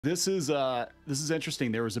This is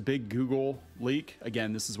interesting. There was a big Google leak.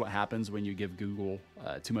 Again, this is what happens when you give Google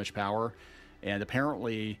too much power. And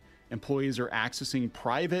apparently employees are accessing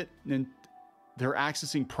private videos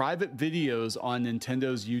on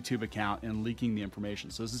Nintendo's YouTube account and leaking the information.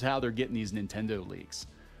 So this is how they're getting these Nintendo leaks.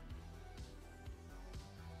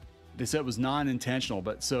 They said it was non-intentional,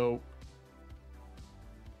 but so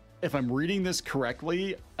if I'm reading this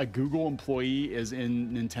correctly, a Google employee is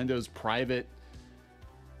in Nintendo's private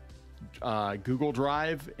Google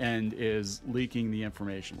Drive and is leaking the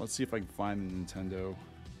information. Let's see if I can find the Nintendo.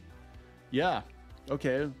 Yeah.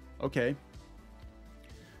 Okay.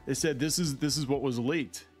 They said this is what was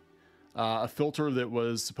leaked. A filter that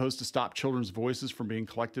was supposed to stop children's voices from being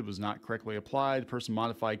collected was not correctly applied. The person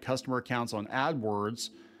modified customer accounts on AdWords,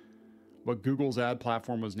 what Google's ad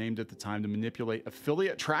platform was named at the time, to manipulate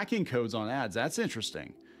affiliate tracking codes on ads. That's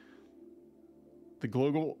interesting. The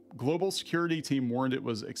global security team warned it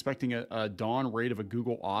was expecting a dawn raid of a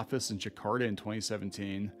Google office in Jakarta in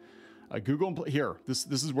 2017.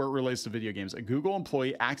 This is where it relates to video games. A Google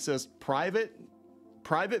employee accessed private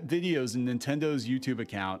videos in Nintendo's YouTube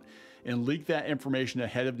account and leaked that information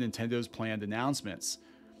ahead of Nintendo's planned announcements.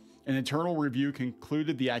 An internal review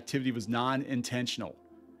concluded the activity was non-intentional.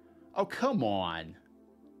 Oh, come on.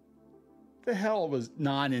 The hell was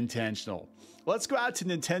non-intentional? Let's go out to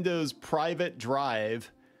Nintendo's private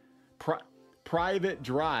drive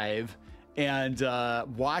and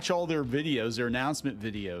watch all their videos, their announcement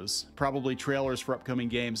videos, probably trailers for upcoming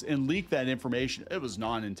games, and leak that information. It was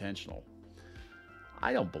non-intentional.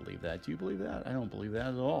 I don't believe that. Do you believe that? I don't believe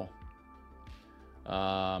that at all.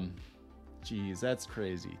 Geez, that's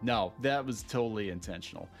crazy. No, that was totally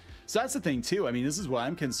intentional. So that's the thing too. I mean, this is what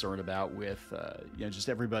I'm concerned about with just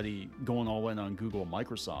everybody going all in on Google and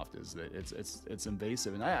Microsoft, is that it's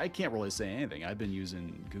invasive. And I can't really say anything. I've been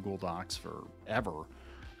using Google Docs forever,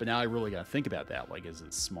 but now I really got to think about that. Like, is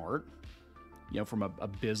it smart? From a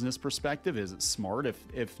business perspective, is it smart?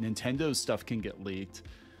 If Nintendo's stuff can get leaked,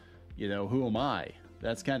 who am I?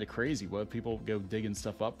 That's kind of crazy. What if people go digging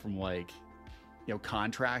stuff up from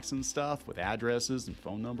contracts and stuff with addresses and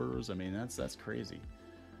phone numbers? I mean, that's crazy.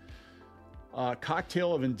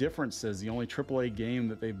 Cocktail of Indifference says the only AAA game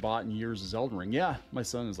that they've bought in years is Elden Ring. Yeah, my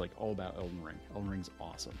son is like all about Elden Ring. Elden Ring's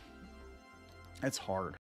awesome. It's hard.